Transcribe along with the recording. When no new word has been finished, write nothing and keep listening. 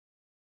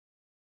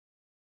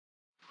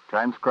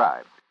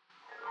Transcribed.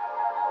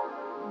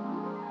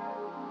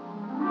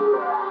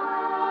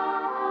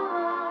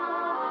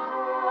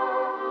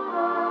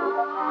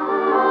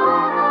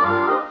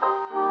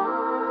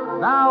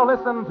 Now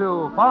listen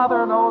to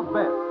Father Knows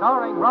Best,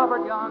 starring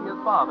Robert Young as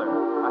Father.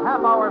 A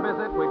half-hour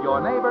visit with your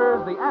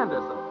neighbors, the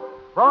Andersons.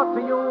 Brought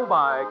to you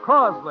by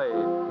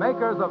Crosley,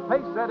 makers of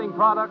pace-setting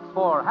products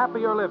for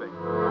happier living.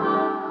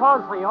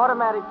 Crosley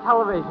automatic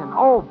television.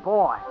 Oh,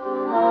 boy.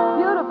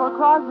 Beautiful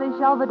Crosley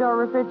Shelvador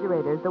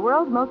refrigerators, the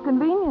world's most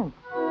convenient.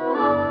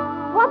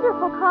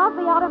 Wonderful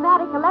Crosley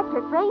automatic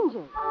electric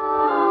ranges.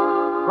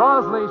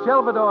 Crosley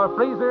Shelvador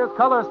freezers,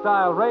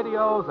 color-style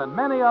radios, and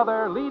many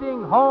other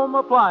leading home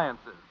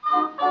appliances.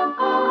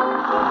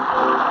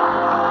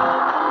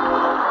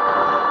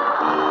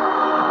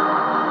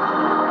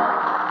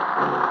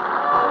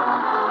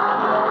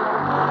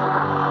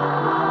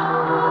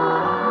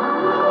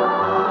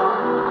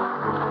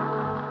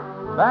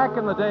 Back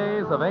in the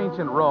days of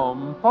ancient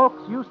Rome,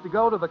 folks used to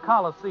go to the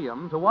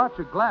Colosseum to watch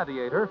a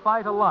gladiator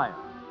fight a lion.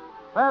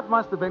 That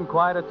must have been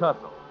quite a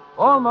tussle,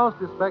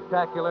 almost as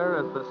spectacular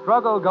as the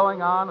struggle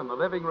going on in the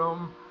living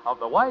room of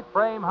the white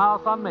frame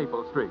house on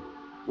Maple Street,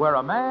 where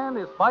a man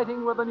is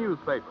fighting with a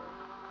newspaper.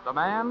 The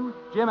man,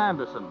 Jim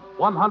Anderson,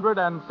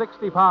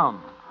 160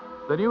 pounds.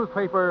 The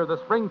newspaper, the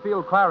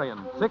Springfield Clarion,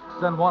 6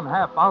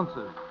 1/2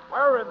 ounces.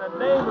 Where in the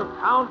name of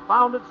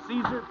confounded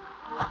Caesar?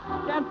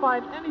 Can't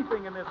find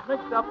anything in this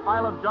mixed-up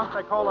pile of junk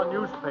they call a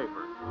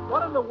newspaper.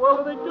 What in the world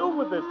do they do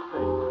with this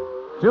thing?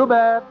 Too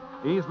bad.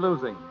 He's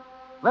losing.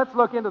 Let's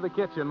look into the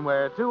kitchen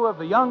where two of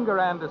the younger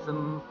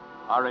Andersons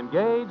are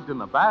engaged in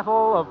the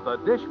battle of the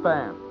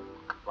dishpan.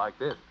 Like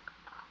this.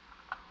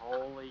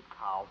 Holy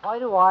cow. Why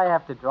do I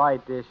have to dry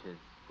dishes?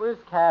 Where's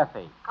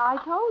Kathy? I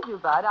told you,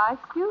 Bud, I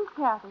excused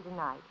Kathy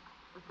tonight.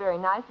 It was very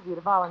nice of you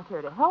to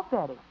volunteer to help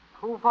Betty.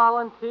 Who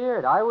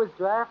volunteered? I was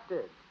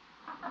drafted.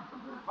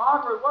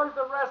 Margaret, where's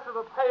the rest of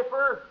the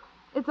paper?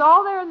 It's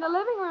all there in the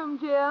living room,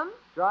 Jim.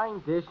 Drying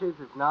dishes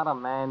is not a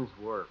man's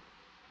work.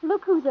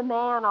 Look who's a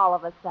man all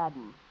of a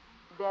sudden.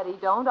 Betty,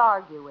 don't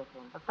argue with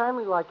him. A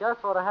family like us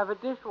ought to have a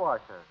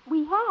dishwasher.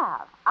 We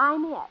have.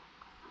 I'm it.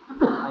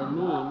 I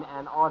mean,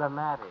 an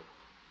automatic.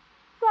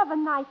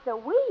 7 nights a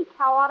week.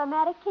 How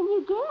automatic can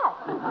you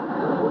get?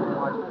 Wouldn't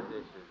wash the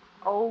dishes.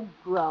 Oh,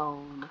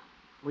 grown.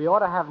 We ought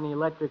to have an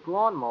electric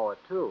lawnmower,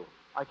 too.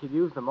 I could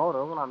use the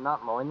motor when I'm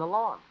not mowing the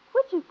lawn.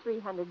 Which is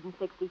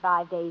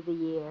 365 days a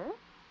year.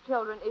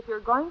 Children, if you're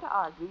going to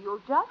argue,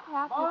 you'll just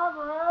have to...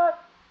 Margaret!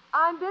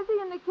 I'm busy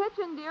in the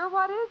kitchen, dear.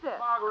 What is it?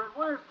 Margaret,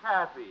 where's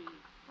Kathy?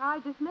 I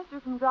dismissed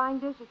her from drying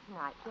dishes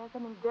tonight. She has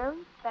something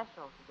very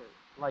special to do.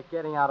 Like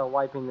getting out of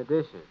wiping the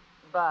dishes.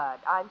 Bud,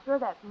 I'm sure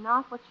that's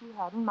not what you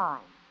had in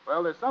mind.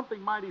 Well, there's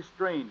something mighty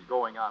strange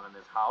going on in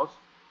this house.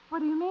 What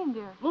do you mean,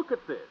 dear? Look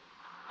at this.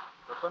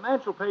 The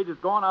financial page has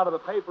gone out of the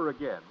paper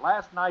again.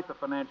 Last night, the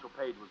financial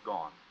page was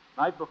gone.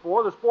 Night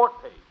before, the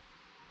sport page.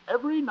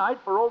 Every night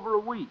for over a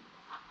week.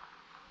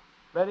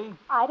 Betty?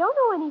 I don't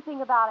know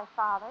anything about it,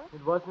 Father.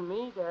 It wasn't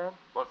me, Dad.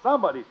 Well,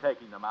 somebody's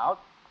taking them out.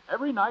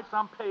 Every night,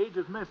 some page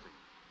is missing.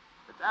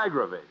 It's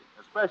aggravating,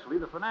 especially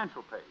the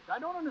financial page. I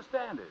don't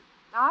understand it.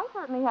 I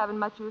certainly haven't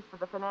much use for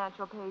the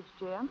financial page,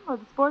 Jim, or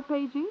the sport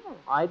page either.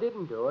 I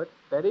didn't do it.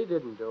 Betty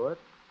didn't do it.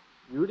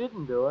 You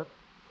didn't do it.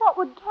 What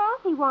would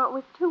Kathy want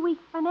with 2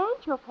 weeks'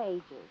 financial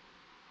pages?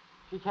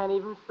 She can't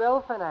even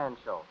spell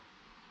financial.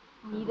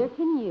 Neither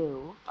can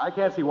you. I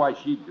can't see why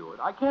she'd do it.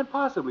 I can't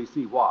possibly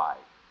see why.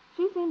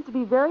 She seems to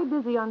be very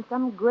busy on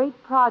some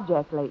great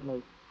project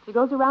lately. She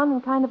goes around in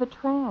kind of a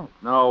trance.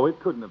 No, it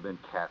couldn't have been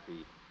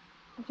Kathy.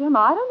 Jim,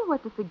 I don't know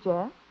what to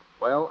suggest.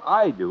 Well,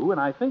 I do, and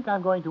I think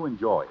I'm going to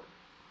enjoy it.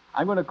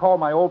 I'm going to call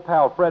my old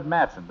pal Fred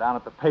Matson down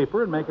at the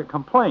paper and make a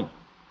complaint.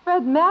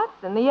 Fred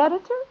Matson, the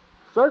editor?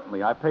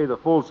 Certainly, I pay the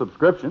full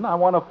subscription. I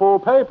want a full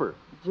paper.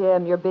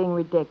 Jim, you're being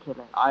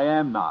ridiculous. I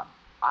am not.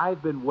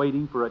 I've been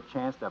waiting for a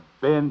chance to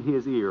bend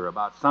his ear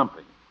about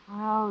something.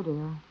 Oh,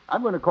 dear.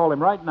 I'm going to call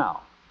him right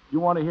now.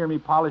 You want to hear me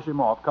polish him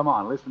off? Come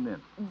on, listen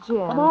in.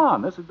 Jim. Come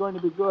on, this is going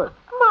to be good.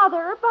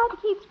 Mother,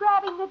 Bud keeps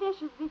grabbing the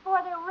dishes before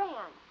they're rinsed.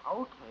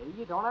 Okay,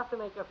 you don't have to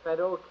make a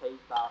federal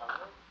case out of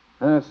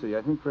it. Let's see.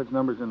 I think Fred's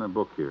number's in the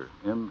book here.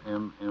 M.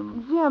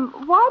 Jim,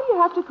 why do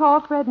you have to call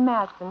Fred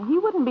Matson? He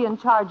wouldn't be in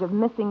charge of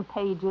missing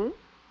pages.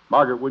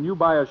 Margaret, when you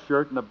buy a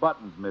shirt and the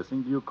button's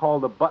missing, do you call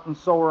the button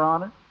sewer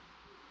on it?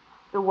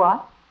 The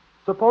what?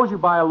 Suppose you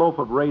buy a loaf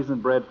of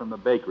raisin bread from the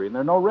bakery and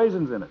there are no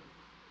raisins in it.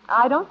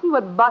 I don't see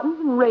what buttons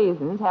and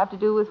raisins have to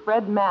do with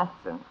Fred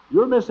Matson.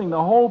 You're missing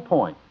the whole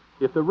point.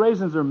 If the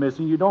raisins are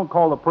missing, you don't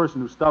call the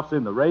person who stuffs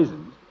in the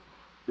raisins.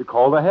 You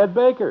call the head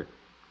baker.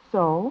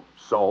 So?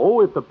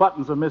 So, if the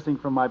buttons are missing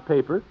from my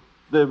paper,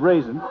 the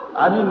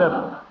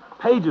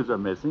pages are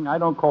missing, I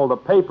don't call the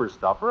paper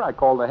stuffer, I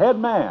call the head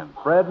man,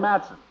 Fred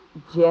Matson.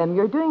 Jim,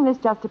 you're doing this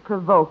just to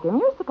provoke him.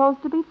 You're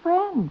supposed to be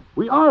friends.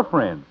 We are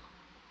friends.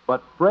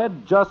 But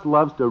Fred just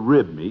loves to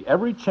rib me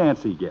every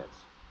chance he gets.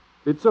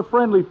 It's a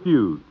friendly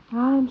feud.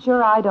 I'm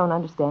sure I don't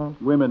understand.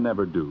 Women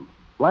never do.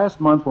 Last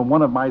month, when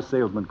one of my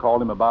salesmen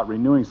called him about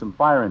renewing some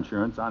fire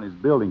insurance on his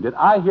building, did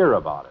I hear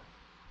about it?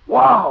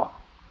 Wow!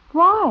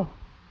 Why?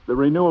 The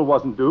renewal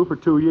wasn't due for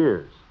 2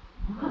 years.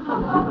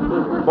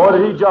 Boy,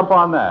 did he jump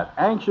on that.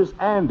 Anxious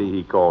Andy,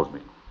 he calls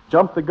me.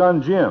 Jump the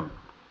gun Jim.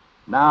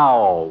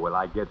 Now will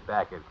I get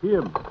back at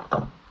him.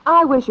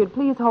 I wish you'd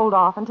please hold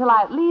off until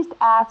I at least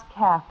ask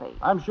Kathy.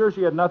 I'm sure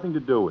she had nothing to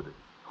do with it.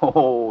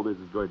 Oh, this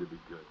is going to be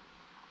good.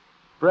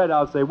 Fred,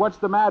 I'll say, what's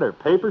the matter?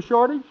 Paper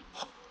shortage?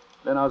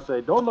 Then I'll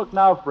say, don't look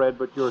now, Fred,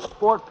 but your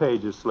sport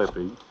page is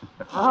slipping.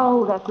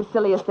 Oh, that's the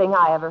silliest thing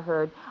I ever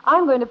heard.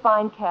 I'm going to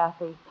find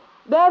Kathy.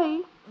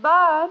 Betty,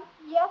 Bud,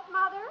 Yes,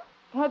 Mother?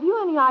 have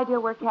you any idea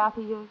where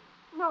Kathy is?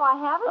 No, I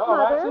haven't, Hello,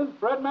 Mother. Matson?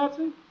 Fred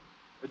Matson?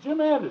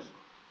 Jim Anderson.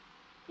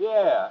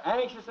 Yeah,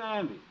 Anxious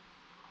Andy.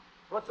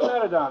 What's the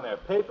matter down there?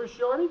 Paper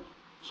shortage?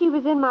 She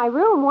was in my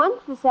room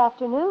once this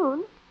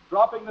afternoon.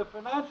 Dropping the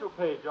financial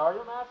page, are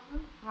you,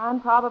 Matson? I'm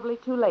probably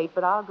too late,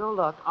 but I'll go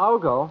look. I'll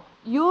go.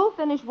 You'll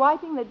finish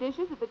wiping the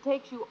dishes if it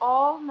takes you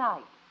all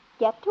night.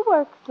 Get to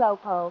work,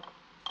 Slowpoke.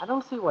 I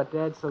don't see what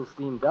Dad's so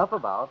steamed up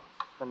about.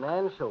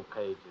 Financial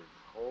pages.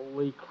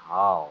 Holy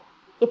cow.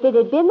 If it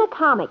had been the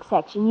comic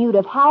section, you'd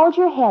have howled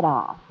your head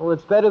off. Well,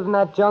 it's better than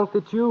that junk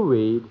that you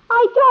read.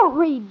 I don't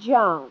read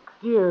junk.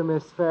 Dear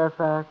Miss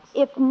Fairfax,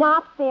 It's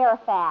not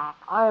Fairfax.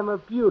 I am a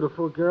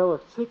beautiful girl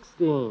of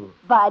 16.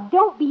 Bud,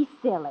 don't be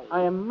silly.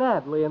 I am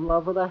madly in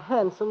love with a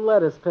handsome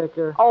lettuce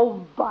picker.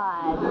 Oh, Bud.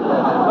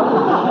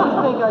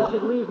 I think I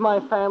should leave my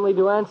family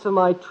to answer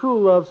my true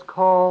love's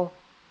call.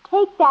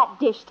 Take that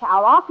dish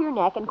towel off your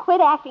neck and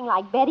quit acting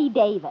like Betty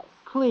Davis.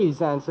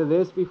 Please answer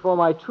this before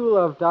my true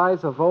love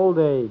dies of old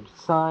age.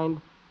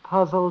 Signed,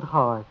 Puzzled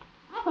Heart.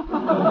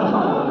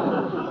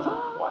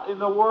 What in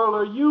the world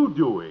are you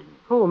doing?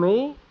 Who,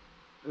 me?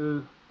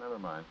 Never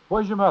mind.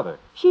 Where's your mother?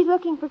 She's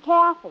looking for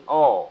Kathy.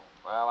 Oh,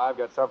 well, I've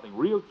got something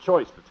real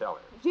choice to tell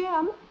her.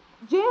 Jim?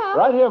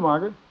 Right here,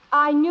 Margaret.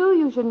 I knew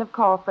you shouldn't have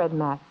called Fred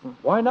Matson.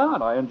 Why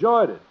not? I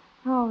enjoyed it.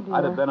 Oh, dear.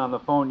 I'd have been on the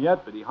phone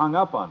yet, but he hung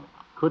up on me.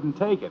 Couldn't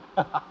take it.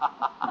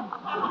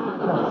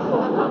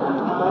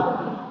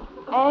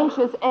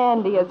 Anxious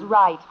Andy is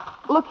right.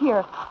 Look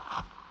here.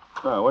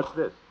 Oh, what's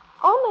this?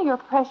 Only your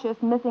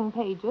precious missing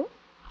pages.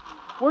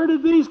 Where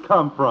did these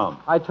come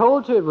from? I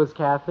told you it was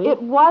Kathy.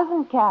 It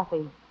wasn't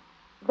Kathy.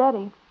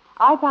 Betty,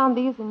 I found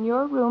these in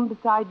your room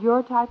beside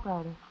your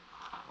typewriter.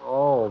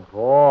 Oh,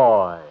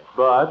 boy.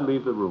 Bud,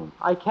 leave the room.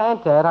 I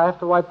can't, Dad. I have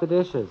to wipe the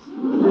dishes.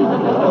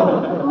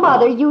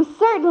 Mother, you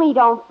certainly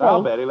don't think...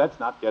 Now, Betty, let's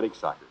not get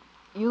excited.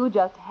 You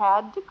just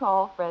had to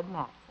call Fred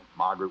Matson.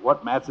 Margaret,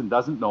 what Matson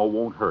doesn't know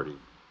won't hurt him.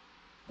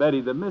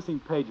 Betty, the missing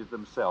pages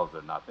themselves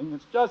are nothing.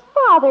 It's just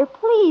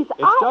please,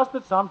 just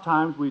that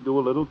sometimes we do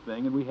a little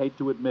thing and we hate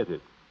to admit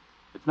it.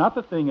 It's not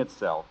the thing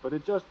itself, but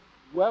it just,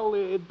 well,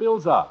 it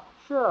builds up.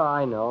 Sure,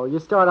 I know. You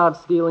start out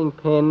stealing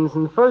pins,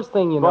 and the first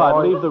thing you know...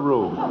 Bud, leave the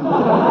room. Where can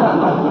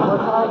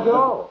I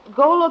go?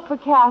 Go look for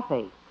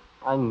Kathy.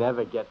 I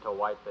never get to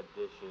wipe the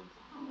dishes.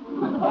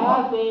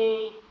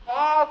 Kathy!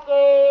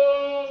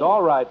 Kathy! It's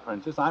all right,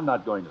 Princess. I'm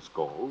not going to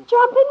scold.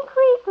 Jumping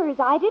creepers,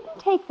 I didn't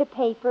take the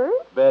papers.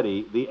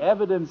 Betty, the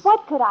evidence...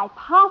 What could I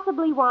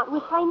possibly want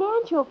with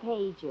financial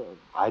pages?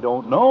 I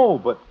don't know,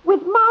 but...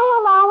 With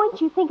my allowance,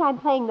 you think I'm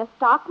playing the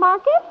stock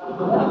market?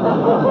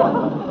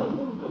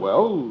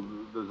 Well,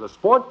 the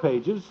sport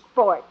pages...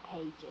 Sport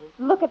pages.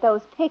 Look at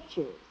those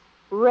pictures.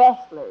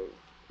 Wrestlers.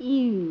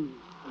 Ew.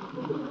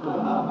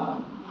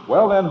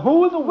 Well, then,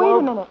 who in the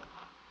world...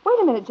 Wait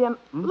a minute, Jim.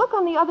 Look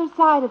on the other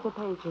side of the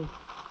pages.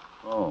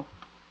 Oh.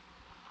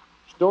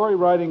 Story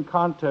writing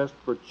contest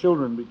for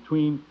children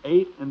between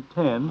 8 and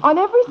 10. On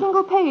every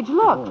single page,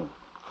 look. Oh.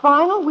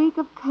 Final week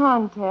of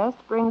contest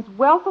brings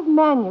wealth of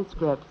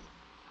manuscripts.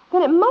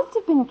 Then it must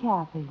have been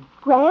Kathy.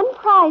 Grand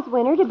prize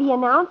winner to be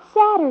announced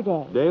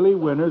Saturday. Daily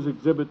winners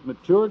exhibit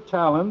mature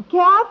talent.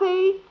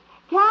 Kathy!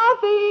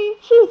 Kathy!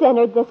 She's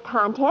entered this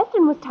contest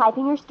and was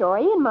typing her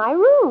story in my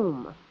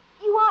room.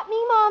 You want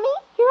me, Mommy?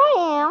 Here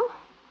I am.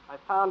 I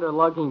found her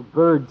lugging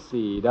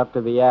birdseed up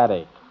to the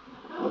attic.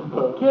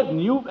 Kitten,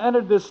 you've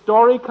entered this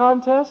story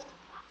contest?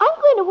 I'm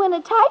going to win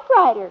a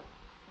typewriter.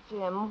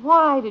 Jim,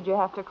 why did you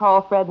have to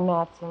call Fred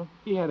Matson?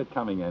 He had it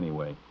coming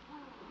anyway.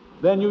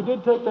 Then you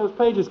did take those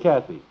pages,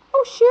 Kathy.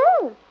 Oh,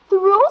 sure. The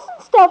rules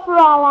and stuff are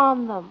all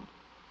on them.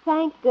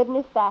 Thank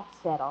goodness that's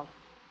settled.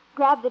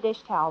 Grab the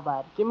dish towel,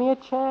 Bud. Give me a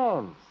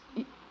chance.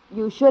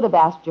 You should have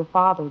asked your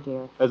father,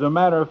 dear. As a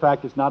matter of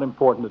fact, it's not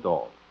important at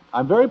all.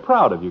 I'm very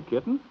proud of you,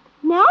 Kitten.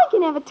 Now I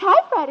can have a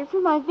typewriter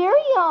for my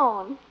very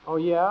own. Oh,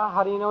 yeah?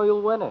 How do you know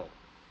you'll win it?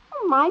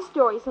 My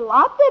story's a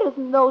lot better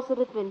than those that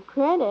have been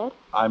printed.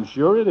 I'm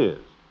sure it is.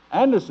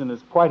 Anderson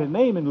is quite a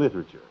name in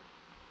literature.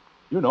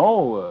 You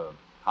know,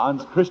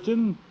 Hans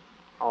Christian.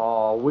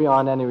 Oh, we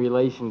aren't any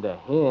relation to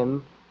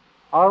him.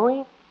 Are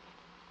we?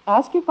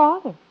 Ask your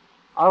father.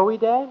 Are we,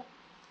 Dad?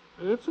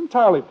 It's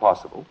entirely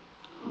possible.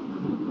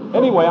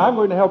 Anyway, I'm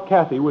going to help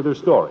Kathy with her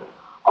story.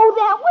 Oh,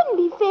 that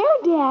wouldn't be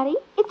fair, Daddy.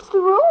 It's the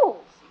rules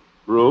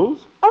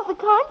Rules? of the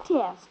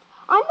contest.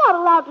 I'm not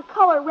allowed to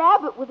color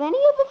rabbit with any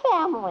of the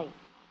family.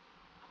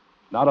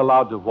 Not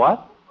allowed to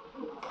what?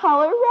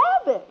 Color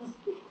rabbits.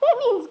 That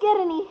means get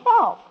any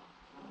help.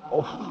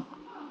 Oh,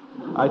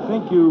 I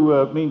think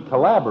you mean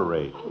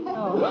collaborate.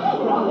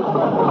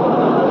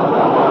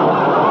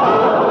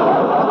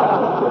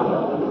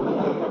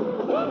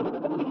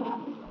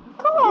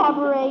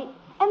 Collaborate.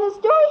 And the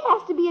story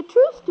has to be a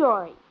true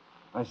story.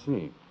 I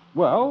see.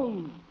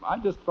 Well, I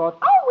just thought...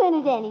 I'll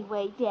win it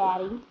anyway,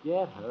 Daddy.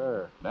 Get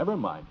her. Never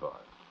mind, Bart.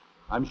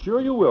 I'm sure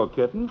you will,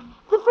 kitten.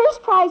 The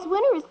first prize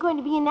winner is going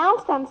to be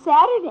announced on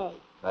Saturday.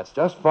 That's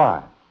just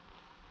fine.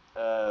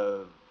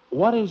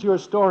 What is your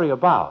story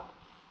about?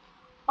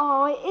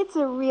 Oh, it's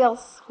a real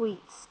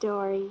sweet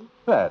story.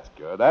 That's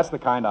good. That's the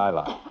kind I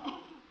like.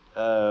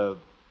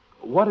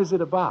 What is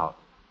it about?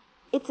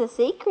 It's a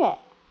secret.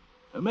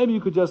 Maybe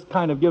you could just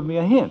kind of give me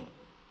a hint.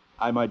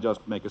 I might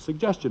just make a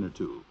suggestion or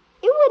two.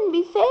 It wouldn't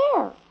be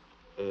fair.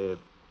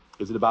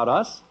 Is it about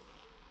us?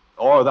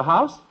 Or the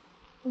house?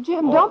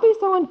 Jim, don't be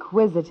so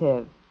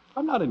inquisitive.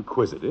 I'm not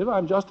inquisitive.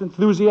 I'm just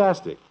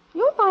enthusiastic.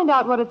 You'll find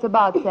out what it's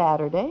about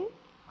Saturday.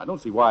 I don't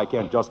see why I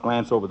can't just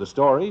glance over the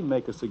story,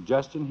 make a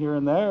suggestion here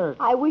and there.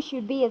 I wish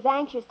you'd be as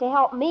anxious to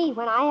help me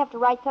when I have to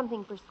write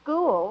something for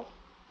school.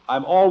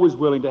 I'm always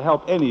willing to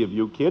help any of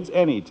you kids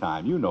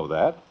anytime. You know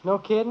that. No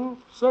kidding?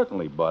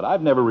 Certainly, Bud.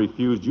 I've never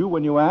refused you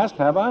when you asked,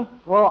 have I?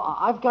 Well,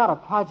 I've got a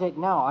project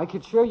now. I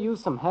could sure use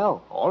some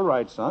help. All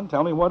right, son.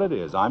 Tell me what it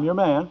is. I'm your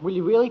man. Will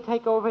you really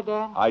take over,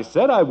 Dad? I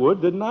said I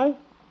would, didn't I?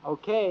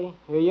 Okay,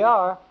 here you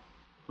are.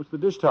 What's the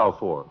dish towel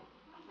for?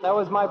 That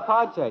was my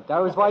project. I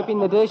was wiping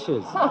the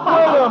dishes. Wait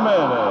a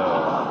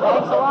minute.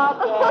 Thanks a lot,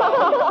 Dad.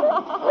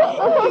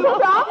 You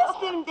promised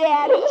him,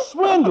 Daddy.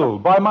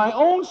 Swindled by my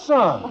own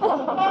son.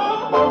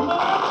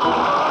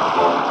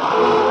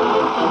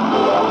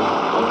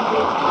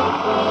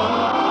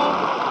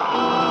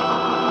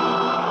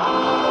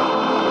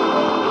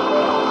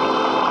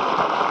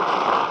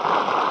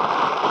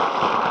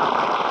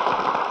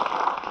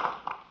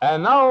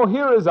 And now,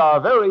 here is our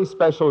very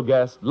special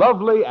guest,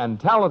 lovely and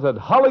talented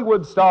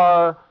Hollywood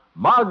star,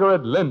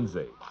 Margaret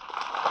Lindsay.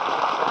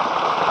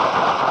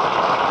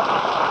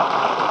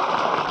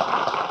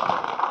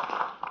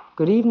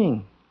 Good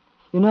evening.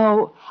 You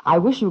know, I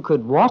wish you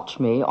could watch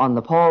me on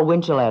the Paul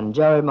Winchell and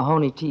Jerry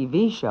Mahoney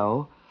TV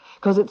show,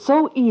 because it's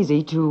so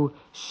easy to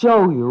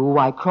show you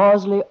why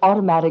Crosley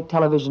Automatic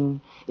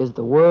Television is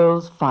the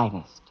world's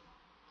finest.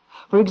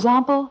 For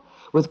example,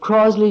 with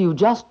Crosley, you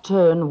just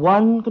turn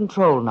one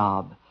control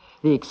knob,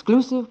 the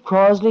exclusive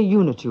Crosley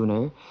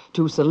Unituner,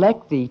 to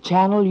select the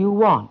channel you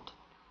want.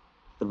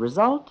 The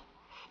result?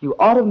 You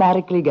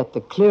automatically get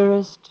the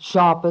clearest,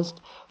 sharpest,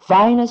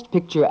 finest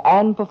picture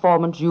and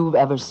performance you've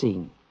ever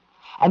seen.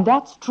 And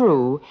that's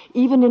true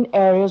even in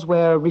areas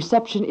where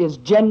reception is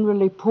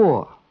generally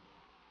poor.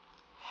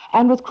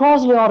 And with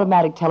Crosley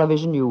Automatic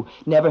Television, you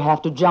never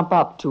have to jump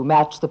up to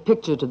match the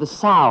picture to the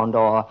sound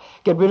or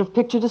get rid of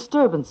picture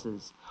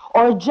disturbances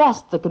or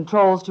adjust the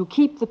controls to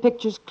keep the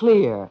pictures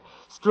clear,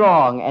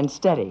 strong, and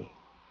steady.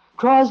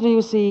 Crosley,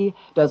 you see,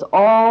 does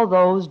all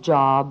those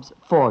jobs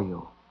for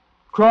you.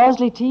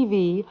 Crosley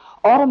TV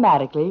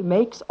automatically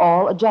makes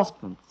all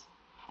adjustments.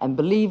 And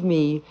believe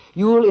me,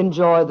 you'll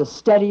enjoy the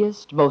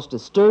steadiest, most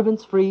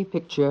disturbance-free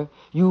picture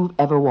you've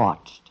ever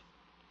watched.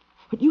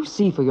 But you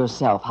see for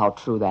yourself how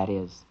true that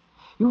is.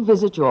 You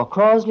visit your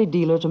Crosley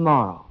dealer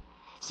tomorrow.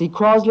 See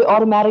Crosley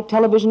Automatic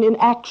Television in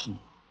action.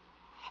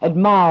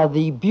 Admire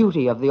the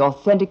beauty of the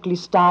authentically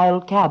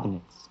styled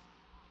cabinets.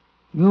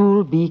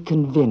 You'll be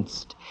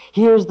convinced.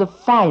 Here's the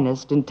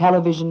finest in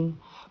television,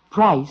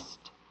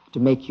 priced to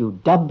make you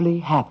doubly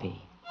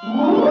happy.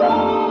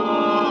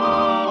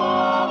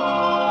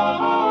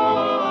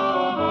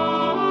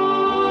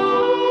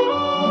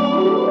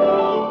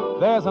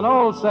 There's an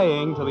old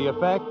saying to the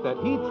effect that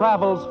he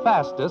travels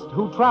fastest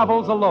who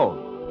travels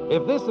alone.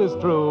 If this is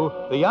true,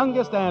 the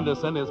youngest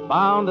Anderson is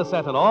bound to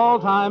set an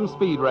all-time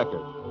speed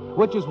record,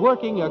 which is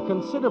working a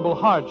considerable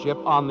hardship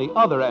on the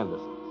other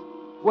Andersons.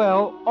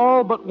 Well,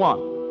 all but one.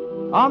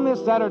 On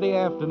this Saturday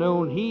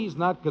afternoon, he's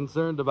not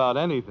concerned about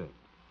anything.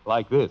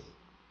 Like this.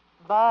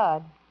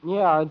 Bud.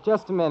 Yeah,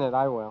 just a minute,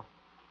 I will.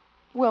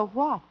 Well,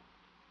 what?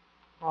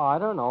 Oh, I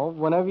don't know.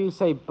 Whenever you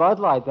say Bud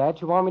like that,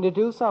 you want me to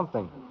do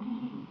something.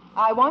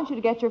 I want you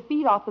to get your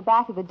feet off the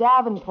back of the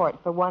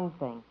Davenport, for one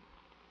thing.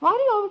 Why do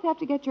you always have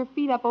to get your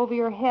feet up over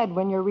your head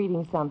when you're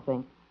reading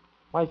something?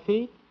 My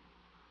feet?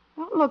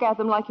 Don't look at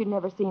them like you've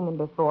never seen them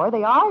before.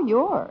 They are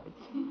yours.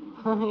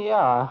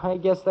 Yeah, I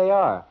guess they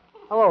are.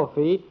 Hello,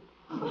 feet.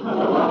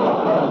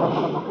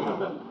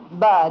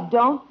 Bud,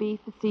 don't be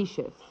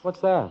facetious.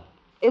 What's that?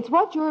 It's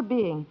what you're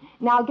being.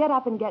 Now get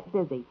up and get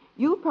busy.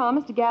 You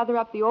promised to gather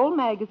up the old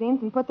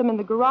magazines and put them in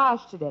the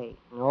garage today.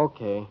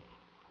 Okay.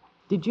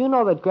 Did you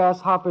know that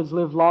grasshoppers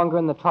live longer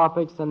in the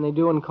tropics than they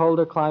do in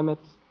colder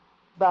climates?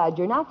 Bud,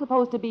 you're not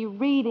supposed to be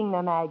reading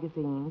the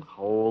magazines.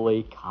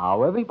 Holy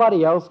cow.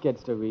 Everybody else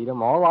gets to read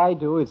them. All I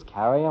do is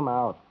carry them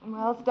out.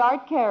 Well,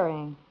 start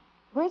carrying.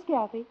 Where's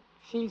Kathy?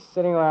 She's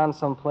sitting around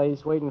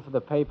someplace waiting for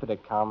the paper to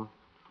come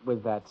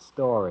with that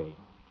story.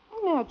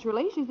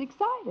 Naturally, she's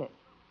excited.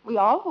 We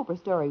all hope her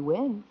story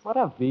wins. What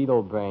a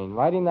beetle brain,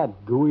 writing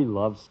that gooey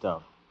love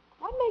stuff.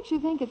 What makes you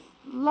think it's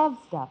love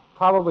stuff?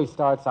 Probably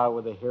starts out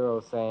with a hero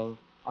saying,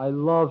 I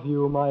love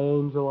you, my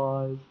angel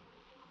eyes.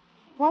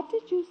 What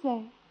did you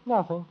say?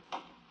 Nothing.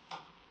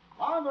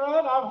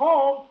 Margaret, I'm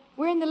home.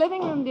 We're in the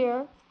living room,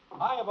 dear.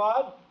 Hiya,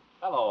 Bud.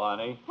 Hello,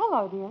 honey.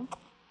 Hello, dear.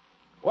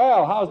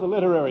 Well, how's the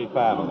literary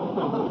family?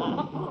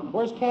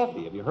 Where's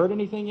Kathy? Have you heard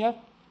anything yet?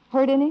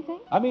 Heard anything?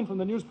 I mean from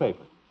the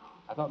newspaper.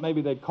 I thought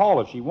maybe they'd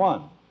call if she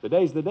won.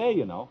 Today's the day,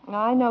 you know.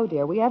 I know,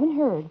 dear. We haven't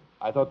heard.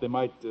 I thought they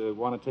might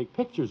want to take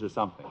pictures or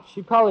something.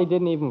 She probably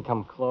didn't even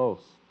come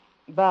close.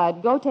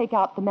 Bud, go take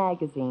out the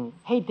magazines.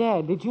 Hey,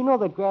 Dad, did you know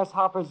that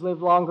grasshoppers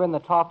live longer in the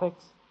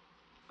tropics?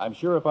 I'm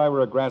sure if I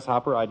were a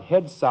grasshopper, I'd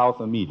head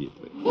south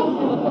immediately.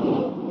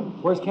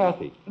 Where's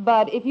Kathy?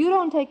 Bud, if you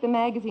don't take the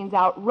magazines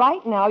out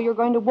right now, you're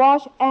going to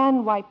wash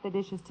and wipe the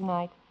dishes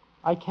tonight.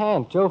 I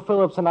can't. Joe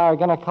Phillips and I are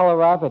going to color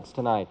rabbits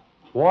tonight.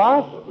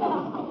 What?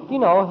 You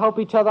know, help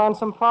each other on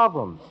some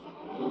problems.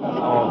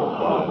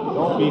 Oh,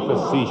 don't be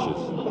facetious.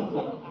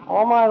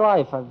 All my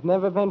life, I've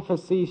never been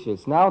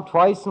facetious. Now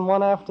twice in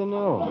one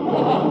afternoon.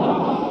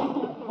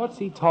 What's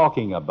he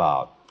talking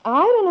about?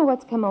 I don't know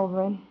what's come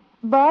over him.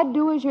 Bud,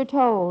 do as you're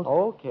told.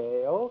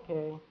 Okay.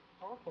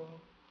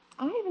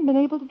 I haven't been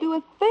able to do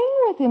a thing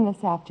with him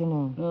this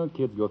afternoon. Oh,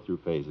 kids go through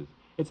phases.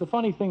 It's a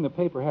funny thing the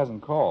paper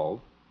hasn't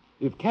called.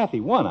 If Kathy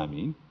won, I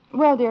mean.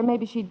 Well, dear,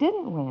 maybe she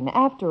didn't win.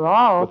 After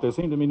all, But there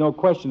seemed to be no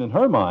question in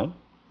her mind.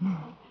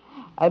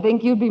 I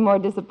think you'd be more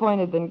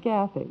disappointed than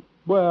Kathy.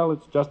 Well,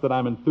 it's just that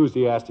I'm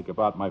enthusiastic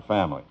about my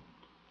family.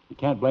 You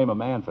can't blame a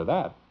man for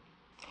that.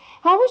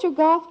 How was your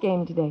golf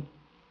game today?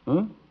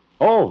 Huh?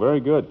 Oh, very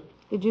good.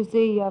 Did you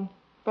see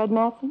Fred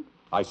Matson?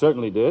 I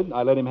certainly did.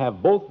 I let him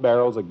have both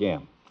barrels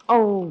again.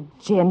 Oh,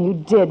 Jim, you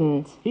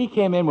didn't. He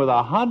came in with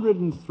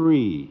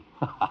 103.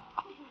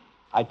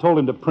 I told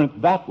him to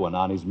print that one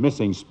on his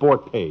missing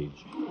sport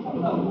page.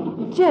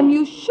 Jim,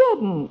 you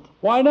shouldn't.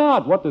 Why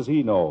not? What does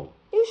he know?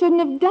 You shouldn't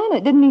have done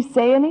it. Didn't he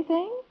say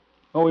anything?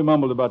 Oh, he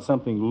mumbled about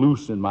something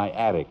loose in my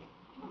attic.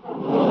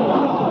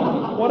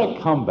 What a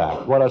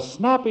comeback. What a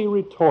snappy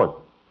retort.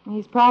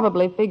 He's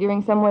probably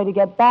figuring some way to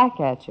get back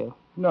at you.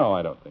 No,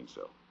 I don't think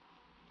so.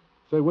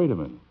 Say, wait a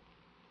minute.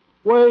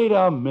 Wait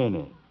a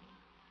minute.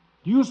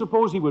 Do you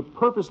suppose he would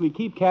purposely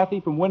keep Kathy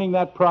from winning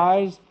that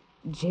prize?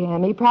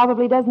 Jim, he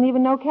probably doesn't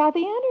even know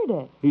Kathy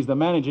entered it. He's the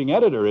managing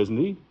editor, isn't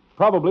he?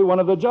 Probably one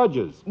of the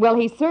judges. Well,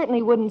 he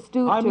certainly wouldn't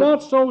stoop I'm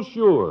not so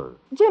sure.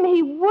 Jim,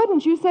 he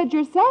wouldn't. You said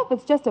yourself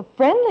it's just a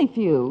friendly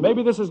feud.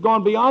 Maybe this has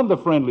gone beyond the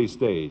friendly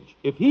stage.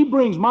 If he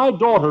brings my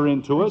daughter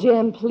into it...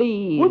 Jim,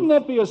 please. Wouldn't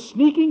that be a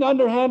sneaking,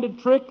 underhanded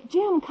trick?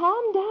 Jim,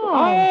 calm down.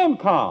 I am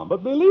calm,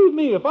 but believe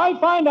me, if I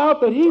find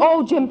out that he...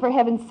 Oh, Jim, for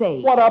heaven's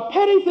sake. What a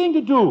petty thing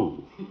to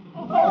do.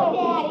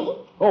 Daddy.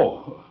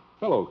 Oh,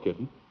 hello,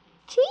 kitten.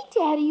 Gee,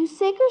 Daddy, you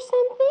sick or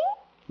something?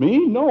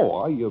 Me?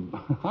 No,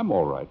 I'm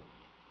all right.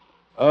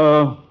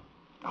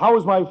 How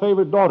is my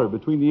favorite daughter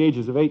between the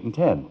ages of 8 and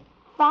 10?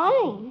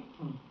 Fine.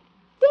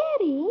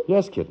 Daddy,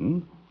 Yes,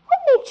 kitten. what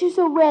makes you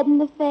so red in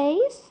the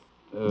face?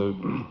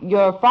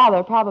 Your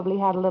father probably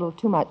had a little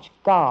too much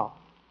golf.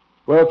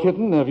 Well,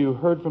 kitten, have you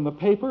heard from the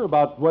paper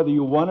about whether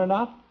you won or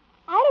not?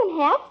 I don't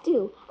have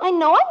to. I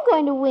know I'm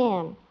going to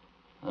win.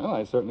 Well,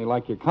 I certainly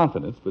like your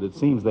confidence, but it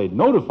seems they'd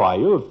notify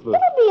you if... It'll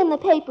be in the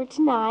paper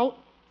tonight.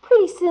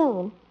 Pretty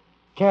soon.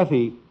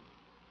 Kathy,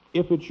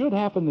 if it should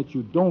happen that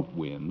you don't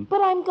win...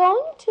 But I'm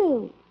going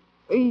to.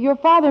 Your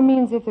father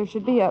means if there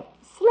should be a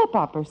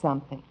slip-up or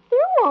something. There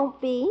won't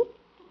be.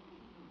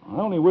 I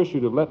only wish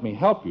you'd have let me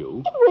help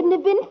you. It wouldn't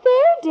have been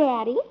fair,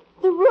 Daddy.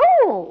 The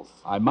rules.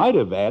 I might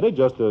have added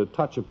just a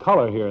touch of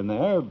color here and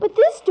there. But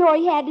this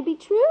story had to be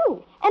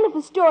true. And if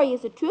a story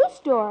is a true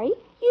story,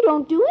 you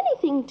don't do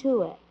anything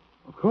to it.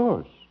 Of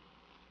course.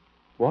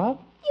 What?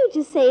 You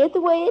just say it the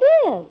way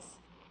it is.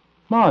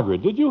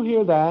 Margaret, did you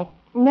hear that?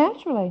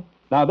 Naturally.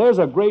 Now, there's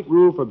a great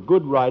rule for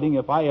good writing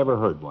if I ever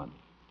heard one.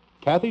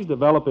 Kathy's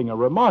developing a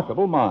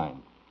remarkable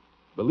mind.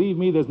 Believe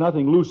me, there's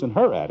nothing loose in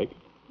her attic.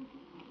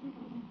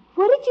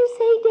 What did you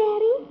say,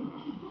 Daddy?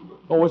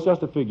 Oh, it's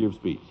just a figure of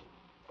speech.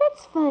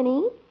 That's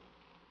funny.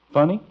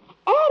 Funny?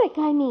 Attic,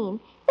 I mean.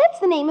 That's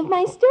the name of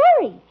my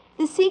story.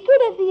 The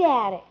Secret of the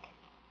Attic.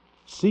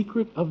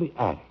 Secret of the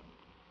attic.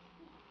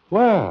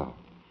 Well,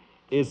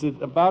 is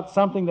it about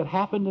something that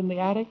happened in the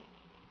attic?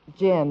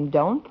 Jim,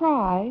 don't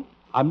pry.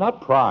 I'm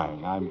not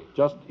prying. I'm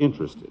just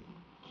interested.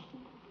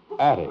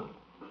 Attic.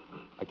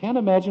 I can't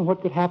imagine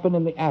what could happen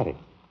in the attic.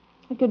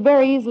 It could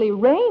very easily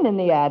rain in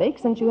the attic.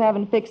 Since you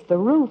haven't fixed the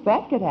roof,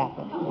 that could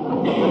happen.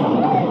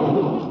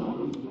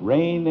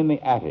 Rain in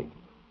the attic.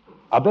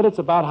 I bet it's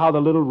about how the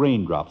little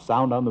raindrops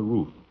sound on the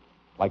roof,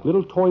 like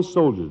little toy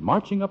soldiers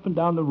marching up and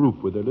down the roof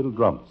with their little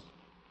drums.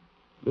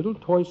 Little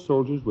toy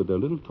soldiers with their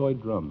little toy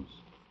drums.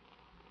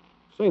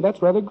 Say,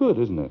 that's rather good,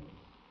 isn't it?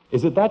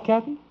 Is it that,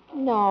 Kathy?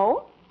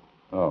 No.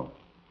 Oh.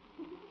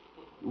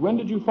 When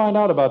did you find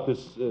out about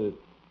this,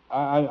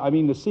 I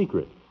mean the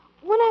secret?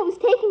 When I was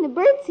taking the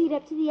birdseed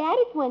up to the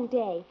attic one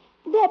day.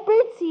 That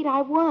birdseed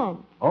I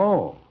won.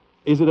 Oh.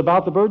 Is it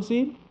about the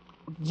birdseed?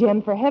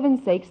 Jim, for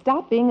heaven's sake,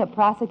 stop being a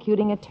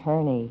prosecuting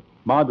attorney.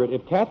 Margaret,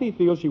 if Kathy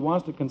feels she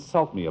wants to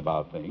consult me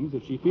about things,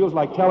 if she feels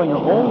like telling her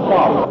own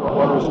father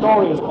what her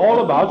story is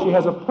all about, she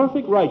has a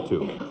perfect right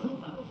to.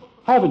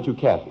 Haven't you,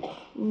 Kathy?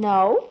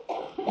 No.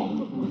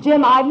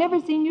 Jim, I've never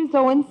seen you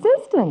so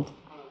insistent.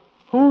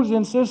 Who's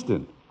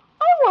insistent?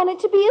 I want it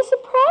to be a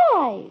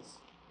surprise.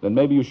 Then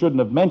maybe you shouldn't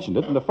have mentioned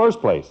it in the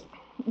first place.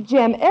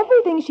 Jim,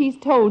 everything she's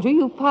told you,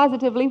 you've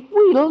positively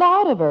wheedled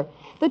out of her.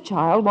 The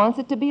child wants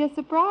it to be a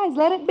surprise.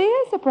 Let it be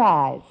a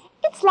surprise.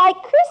 It's like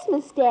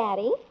Christmas,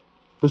 Daddy.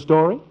 The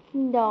story?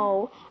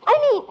 No.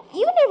 I mean,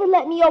 you never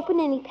let me open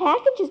any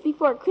packages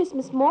before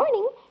Christmas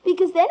morning,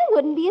 because then it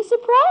wouldn't be a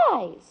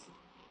surprise.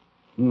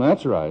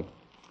 That's right.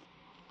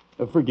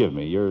 Forgive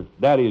me. Your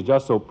daddy is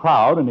just so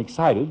proud and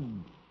excited.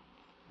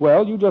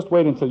 Well, you just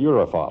wait until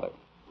you're a father.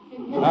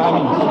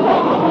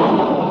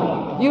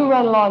 You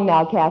run along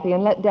now, Kathy,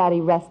 and let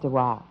Daddy rest a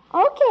while.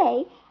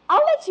 Okay.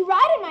 I'll let you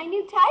ride in my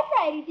new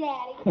typewriter,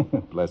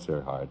 Daddy. Bless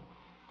her heart.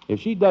 If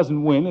she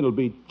doesn't win, it'll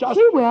be just...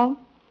 She will.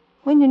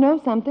 When you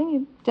know something,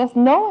 you just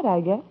know it,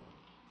 I guess.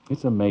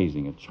 It's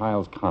amazing, a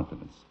child's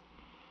confidence.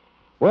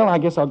 Well, I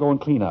guess I'll go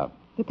and clean up.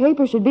 The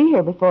paper should be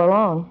here before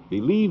long.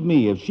 Believe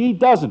me, if she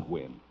doesn't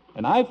win,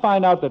 and I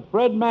find out that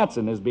Fred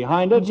Matson is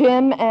behind it...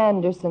 Jim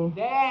Anderson.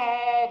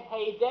 Dad!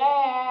 Hey,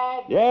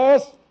 Dad!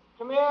 Yes?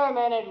 Come here a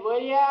minute, will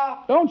ya?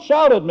 Don't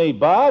shout at me,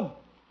 Bud.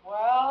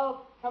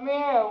 Well, come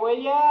here, will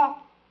ya?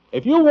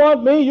 If you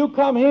want me, you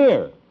come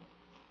here.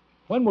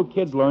 When will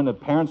kids learn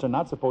that parents are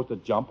not supposed to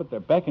jump at their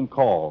beck and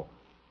call?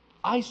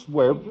 I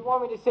swear... Do you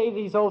want me to save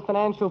these old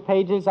financial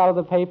pages out of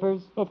the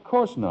papers? Of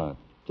course not.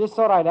 Just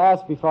thought I'd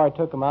ask before I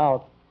took them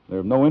out. They're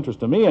of no interest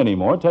to me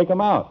anymore. Take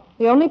them out.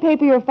 The only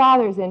paper your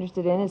father's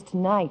interested in is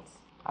tonight's.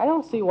 I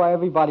don't see why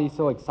everybody's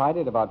so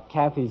excited about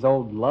Kathy's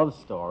old love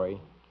story.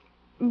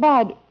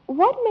 Bud,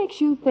 what makes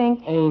you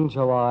think...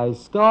 Angel eyes,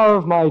 star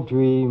of my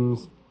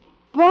dreams.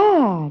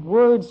 Bud!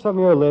 Words from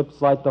your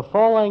lips like the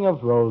falling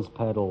of rose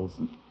petals.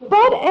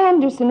 Bud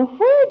Anderson,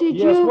 where did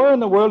Yes, you... where in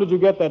the world did you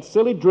get that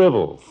silly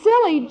drivel?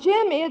 Silly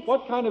Jim, it's...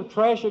 What kind of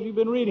trash have you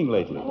been reading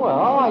lately?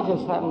 Well, I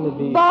just happen to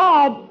be...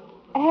 Bud,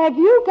 have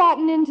you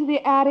gotten into the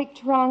attic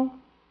trunk?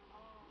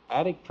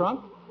 Attic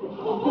trunk?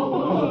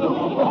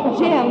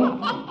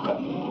 Jim,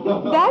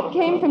 that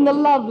came from the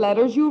love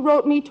letters you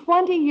wrote me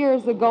 20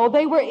 years ago.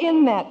 They were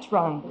in that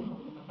trunk.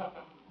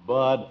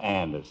 Bud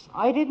Anderson.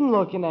 I didn't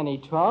look in any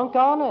trunk,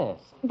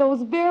 honest.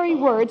 Those very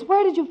words,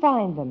 where did you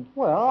find them?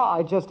 Well,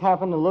 I just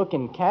happened to look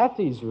in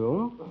Kathy's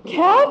room,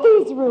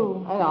 Kathy's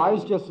room. and I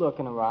was just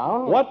looking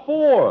around. What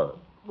for?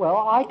 Well,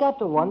 I got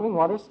to wondering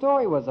what her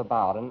story was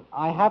about, and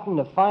I happened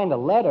to find a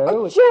letter.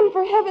 Oh, Jim,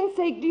 for heaven's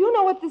sake, do you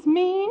know what this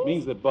means? It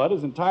means that Bud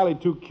is entirely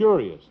too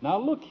curious. Now,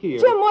 look here.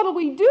 Jim, what'll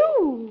we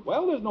do?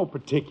 Well, there's no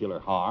particular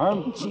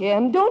harm.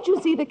 Jim, don't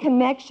you see the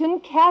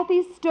connection?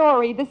 Kathy's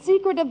story, the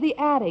secret of the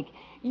attic.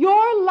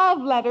 Your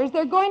love letters,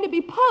 they're going to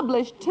be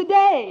published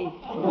today.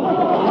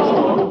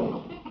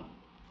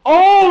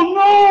 Oh,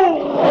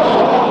 no!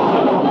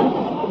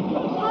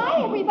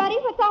 Hi, everybody.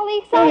 What's all the Hey,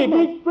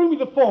 excitement? bring me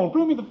the phone.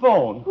 Bring me the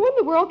phone. Who in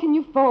the world can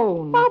you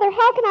phone? Father,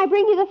 how can I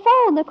bring you the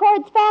phone? The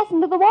cord's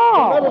fastened to the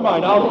wall. Never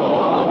mind.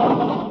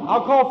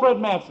 I'll call Fred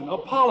Matson.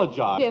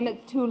 Apologize. Jim,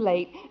 it's too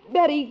late.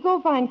 Betty,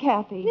 go find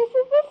Kathy. This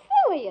is the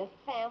silliest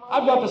family.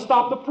 I've got to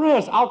stop the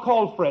press. I'll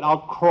call Fred. I'll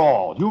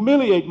crawl.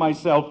 Humiliate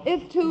myself.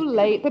 It's too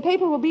late. The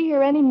paper will be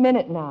here any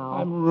minute now.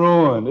 I'm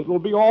ruined. It will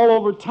be all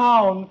over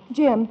town.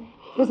 Jim,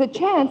 there's a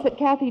chance that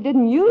Kathy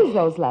didn't use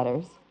those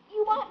letters.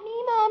 You want me,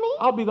 Mommy?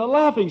 I'll be the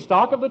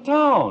laughingstock of the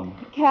town.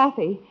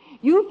 Kathy,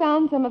 you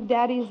found some of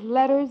Daddy's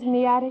letters in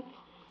the attic?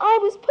 I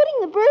was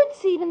putting the bird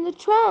seed in the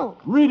trunk.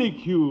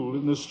 Ridiculed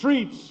in the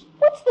streets.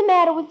 What's the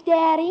matter with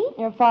Daddy?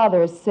 Your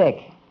father is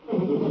sick.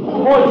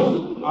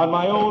 Voice on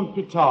my own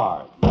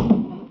petard.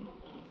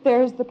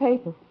 There's the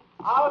paper.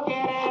 I'll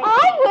get it.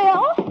 I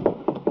will.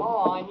 Go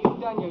on, you've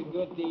done your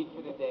good deed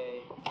for the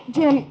day.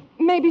 Jim,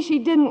 maybe she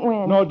didn't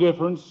win. No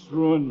difference.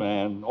 Ruined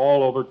man.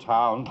 All over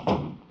town.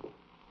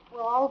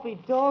 Well, I'll be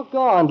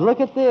doggone.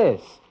 Look at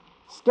this.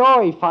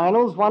 Story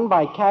finals won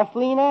by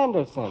Kathleen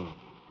Anderson.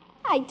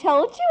 I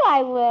told you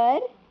I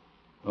would.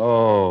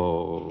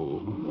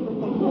 Oh.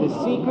 The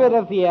Secret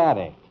of the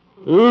Attic.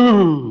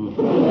 Ooh.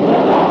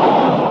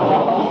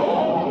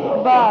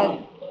 But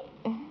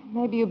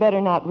maybe you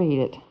better not read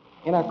it.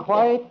 In a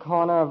quiet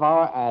corner of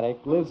our attic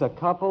lives a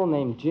couple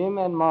named Jim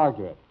and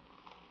Margaret.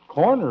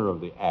 Corner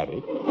of the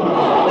attic.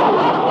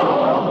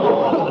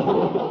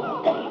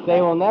 They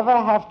will never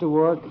have to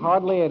work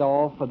hardly at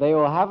all, for they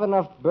will have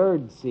enough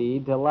bird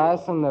seed to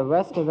last them the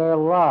rest of their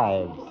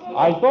lives.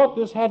 I thought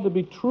this had to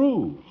be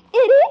true.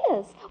 It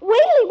is.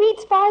 Wait till he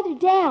reads farther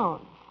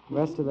down.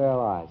 Rest of their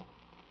lives.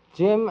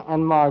 Jim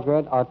and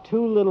Margaret are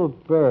two little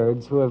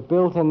birds who have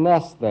built a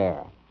nest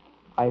there.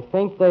 I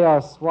think they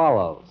are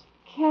swallows.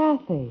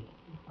 Kathy.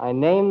 I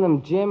named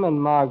them Jim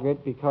and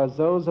Margaret because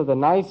those are the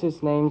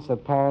nicest names for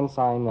parents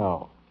I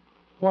know.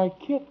 Why,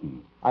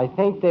 kitten. I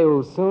think they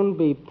will soon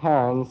be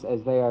parents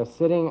as they are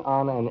sitting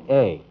on an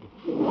egg.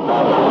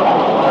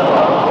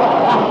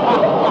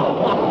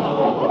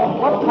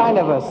 What What kind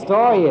of a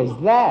story is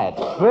that?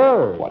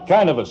 Birds. What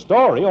kind of a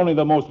story? Only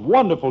the most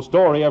wonderful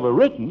story ever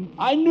written.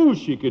 I knew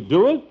she could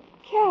do it.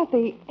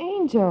 Kathy,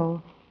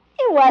 Angel.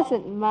 It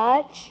wasn't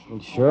much.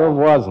 It sure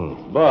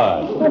wasn't.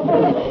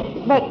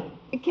 But,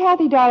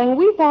 Kathy, darling,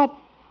 we thought...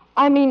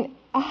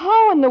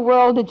 how in the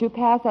world did you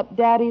pass up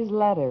Daddy's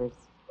letters?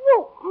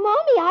 Well,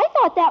 Mommy, I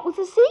thought that was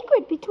a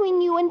secret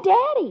between you and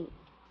Daddy.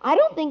 I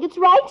don't think it's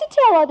right to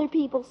tell other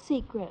people's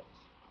secrets.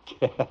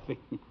 Kathy,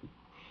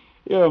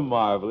 you're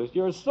marvelous.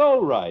 You're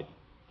so right.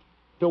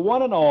 To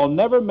one and all,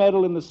 never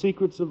meddle in the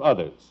secrets of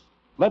others.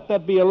 Let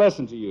that be a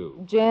lesson to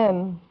you.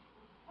 Jim.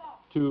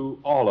 To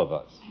all of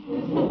us.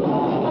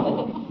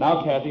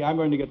 Now, Kathy, I'm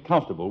going to get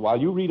comfortable while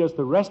you read us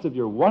the rest of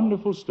your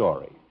wonderful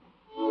story.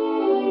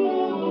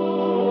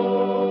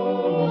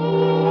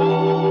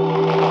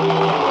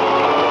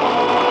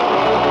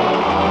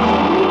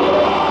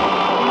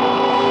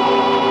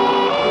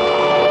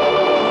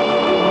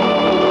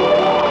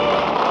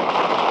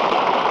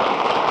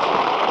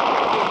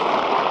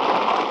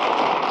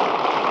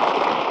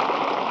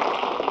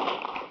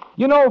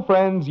 You know,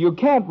 friends, you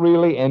can't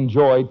really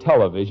enjoy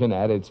television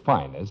at its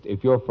finest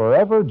if you're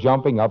forever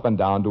jumping up and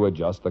down to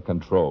adjust the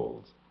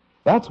controls.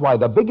 That's why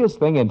the biggest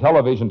thing in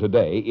television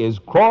today is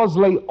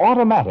Crosley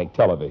Automatic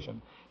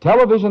Television.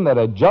 Television that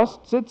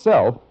adjusts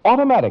itself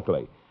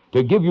automatically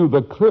to give you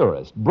the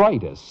clearest,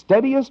 brightest,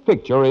 steadiest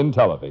picture in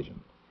television.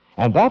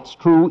 And that's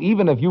true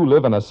even if you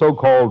live in a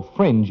so-called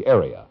fringe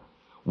area.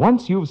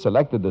 Once you've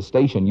selected the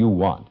station you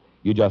want,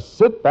 you just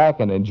sit back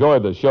and enjoy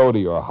the show to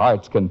your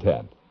heart's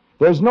content.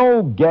 There's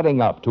no getting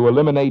up to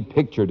eliminate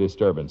picture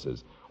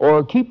disturbances,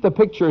 or keep the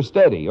picture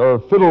steady, or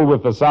fiddle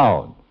with the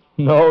sound.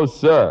 No,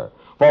 sir.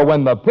 For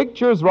when the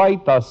picture's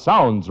right, the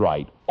sound's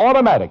right,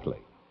 automatically.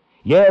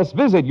 Yes,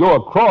 visit your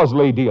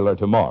Crosley dealer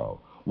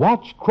tomorrow.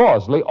 Watch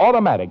Crosley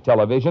Automatic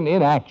Television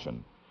in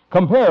action.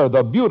 Compare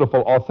the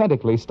beautiful,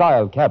 authentically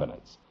styled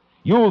cabinets.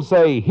 You'll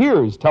say,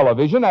 here's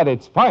television at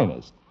its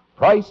finest,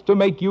 priced to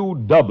make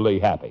you doubly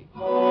happy.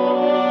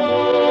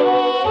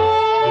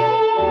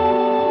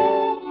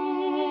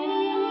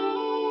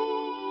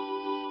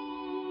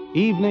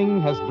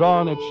 Evening has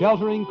drawn its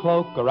sheltering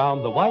cloak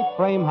around the white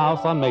frame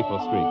house on Maple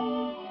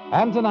Street.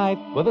 And tonight,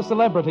 with a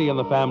celebrity in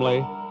the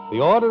family, the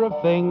order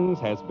of things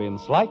has been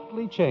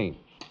slightly changed.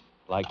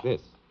 Like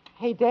this.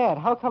 Hey, Dad,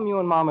 how come you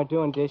and Mom are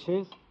doing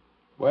dishes?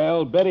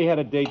 Well, Betty had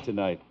a date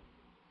tonight.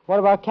 What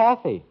about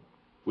Kathy?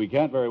 We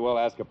can't very well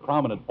ask a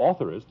prominent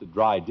authoress to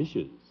dry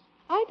dishes.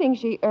 I think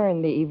she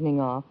earned the evening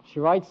off.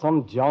 She writes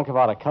some junk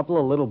about a couple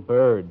of little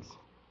birds.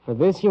 For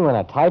this, you and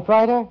a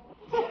typewriter?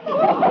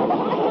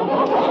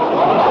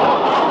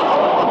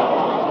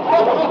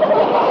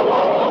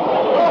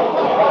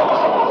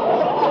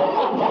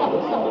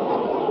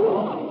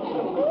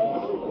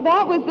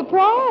 That was the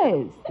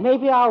prize.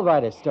 Maybe I'll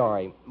write a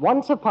story.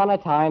 Once upon a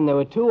time, there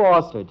were two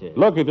ostriches.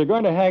 Look, if you're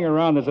going to hang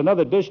around, there's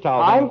another dish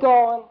towel. I'm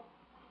going.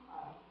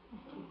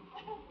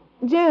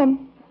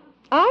 Jim,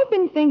 I've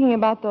been thinking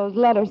about those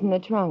letters in the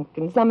trunk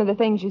and some of the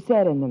things you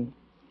said in them.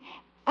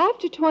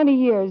 After 20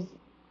 years,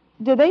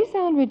 do they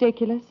sound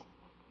ridiculous?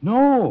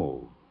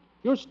 No.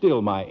 You're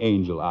still my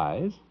angel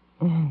eyes.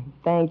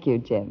 Thank you,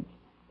 Jim.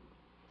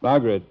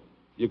 Margaret,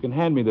 you can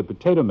hand me the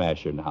potato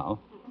masher now.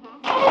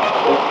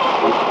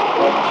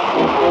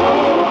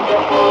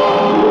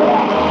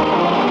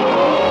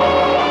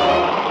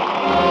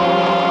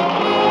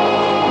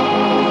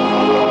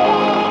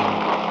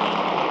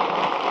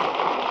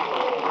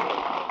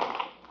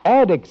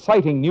 Add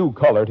exciting new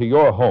color to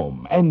your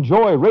home.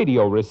 Enjoy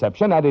radio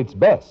reception at its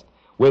best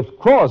with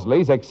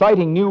Crosley's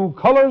exciting new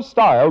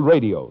color-styled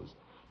radios.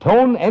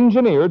 Tone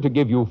engineered to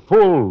give you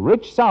full,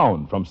 rich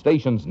sound from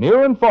stations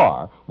near and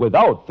far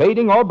without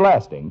fading or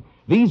blasting.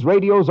 These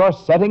radios are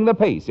setting the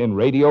pace in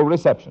radio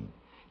reception.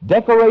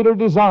 Decorator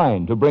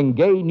designed to bring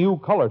gay new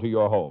color to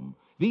your home.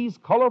 These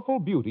colorful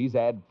beauties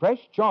add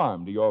fresh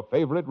charm to your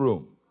favorite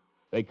room.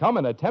 They come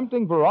in a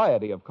tempting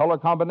variety of color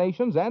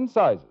combinations and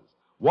sizes,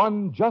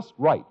 one just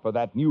right for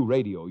that new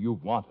radio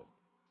you've wanted.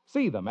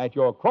 See them at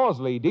your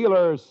Crosley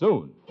dealer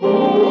soon.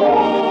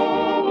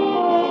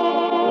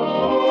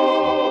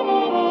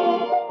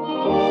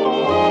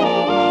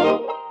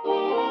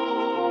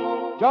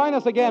 Join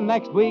us again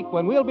next week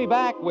when we'll be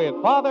back with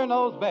Father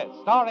Knows Best,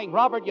 starring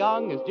Robert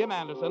Young as Jim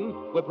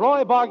Anderson with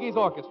Roy Bargy's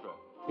orchestra.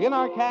 In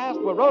our cast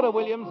were Rhoda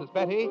Williams as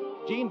Betty,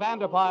 Jean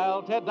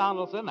Vanderpyle, Ted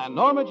Donaldson, and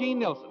Norma Jean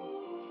Nilsson.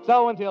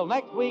 So until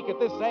next week at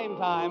this same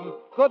time,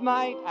 good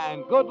night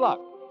and good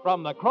luck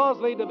from the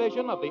Crosley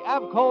division of the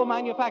Avco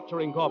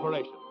Manufacturing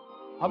Corporation,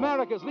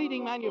 America's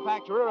leading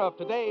manufacturer of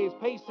today's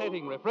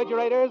pace-setting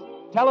refrigerators,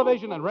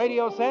 television and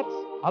radio sets,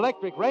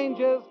 electric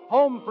ranges,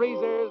 home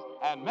freezers,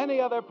 and many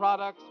other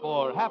products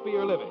for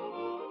happier living.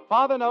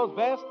 Father Knows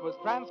Best was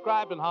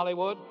transcribed in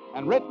Hollywood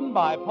and written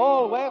by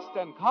Paul West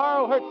and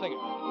Carl Hertzinger.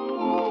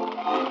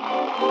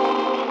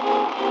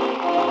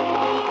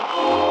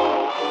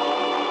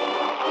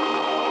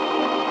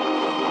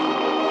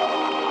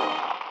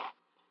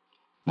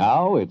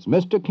 Now it's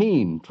Mr.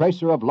 Keene,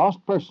 Tracer of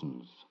Lost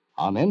Persons,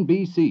 on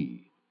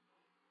NBC.